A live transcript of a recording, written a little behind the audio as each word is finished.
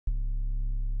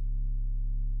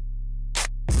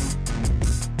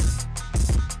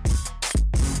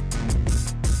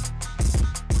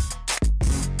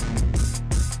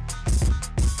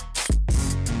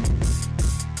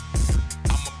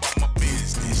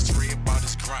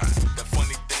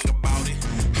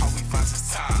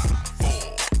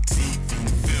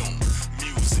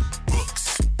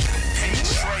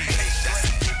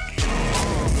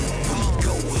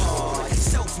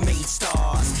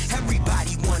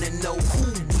know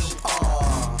who we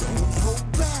are. Don't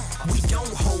hold back. We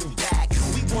don't hold back.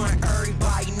 We want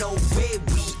everybody know where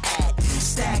we at.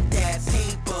 Stack that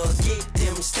paper, get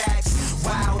them stacks.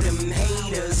 While them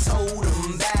haters hold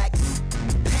them back.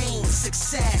 Pain,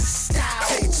 success, style.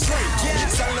 Hey, yeah,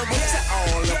 tell them what you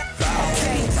all about.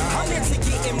 Okay, I'm into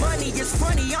getting money. It's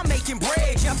funny, I'm making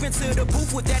bread. Jump into the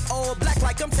booth with that all black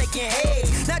like I'm taking head.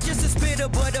 Not just a spitter,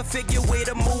 but a figure with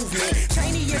a movement.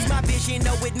 Chaney is my vision,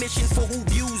 no admission for who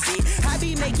views it. I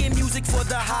be making music for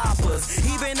the hoppers.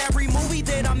 Even every movie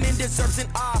that I'm in deserves an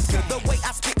Oscar. The way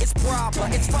I spit is proper,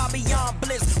 it's far beyond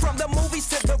bliss. From the movies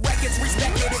to the records,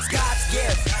 respect it, it's God's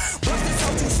gift. Busters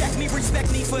told you check me,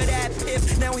 respect me for that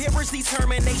piff. Now here is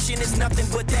determination, it's nothing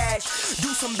but dash.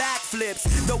 Do some backflips,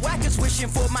 the whack is wishing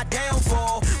for my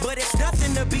downfall. But it's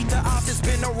nothing to beat the odds that's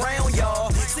been around,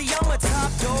 y'all. See, I'm a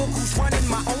top dog who's running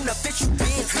my own official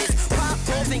business. Pop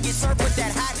off and get served with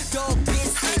that hot dog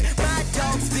biscuit. My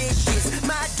dog's vicious,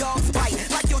 my dog's bite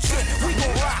like your chick. We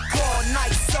gon' rock all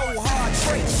night so hard,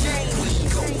 Trey Chaney. We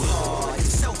go hard,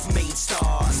 self-made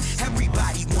stars.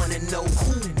 Everybody wanna know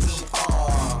who we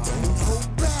are. Don't hold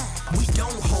back. We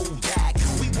don't hold back.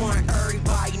 We want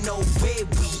everybody know where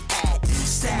we at.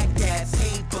 Stack that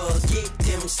paper, get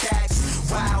them stacks.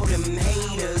 While them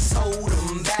haters hold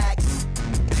them back.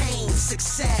 Pain,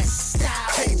 success,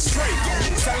 style. Hey, Trey,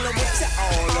 tell them what you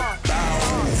all about.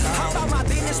 How about my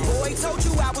business, boy? Told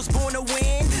you I was born to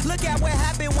win. Look at what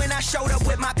happened when I showed up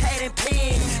with my pad and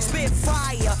pen. Spit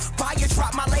fire, fire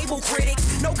drop my label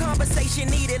critics. No conversation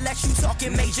needed unless you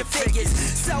talking major figures.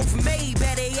 Self-made,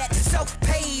 better yet,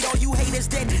 self-paid. All you haters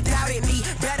that doubted me,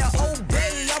 better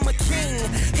obey. I'm a king.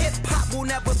 Hip-hop will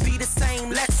never be the same.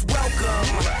 Let's welcome.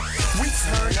 We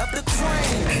turn up the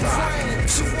crane. Crane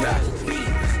to the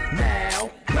beat now.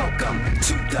 Welcome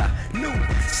to the new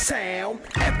sound.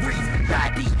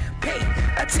 Everybody pay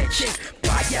attention.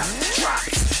 Fire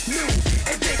drops, new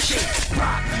invention.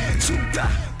 Rock to the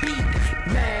beat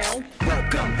now.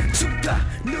 Welcome to the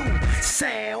new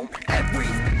sound.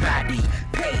 Everybody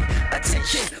pay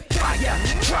attention. Fire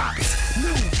drops,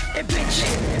 new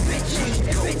invention.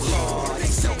 We go hard,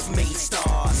 self-made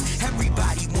stars.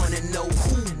 Everybody wanna know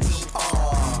who we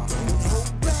are. Don't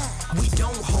hold back. We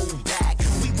don't hold back.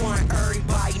 We want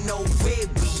everybody know where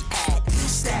we at.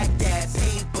 Stack that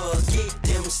paper, get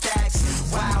them stacks.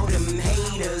 While them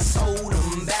haters hold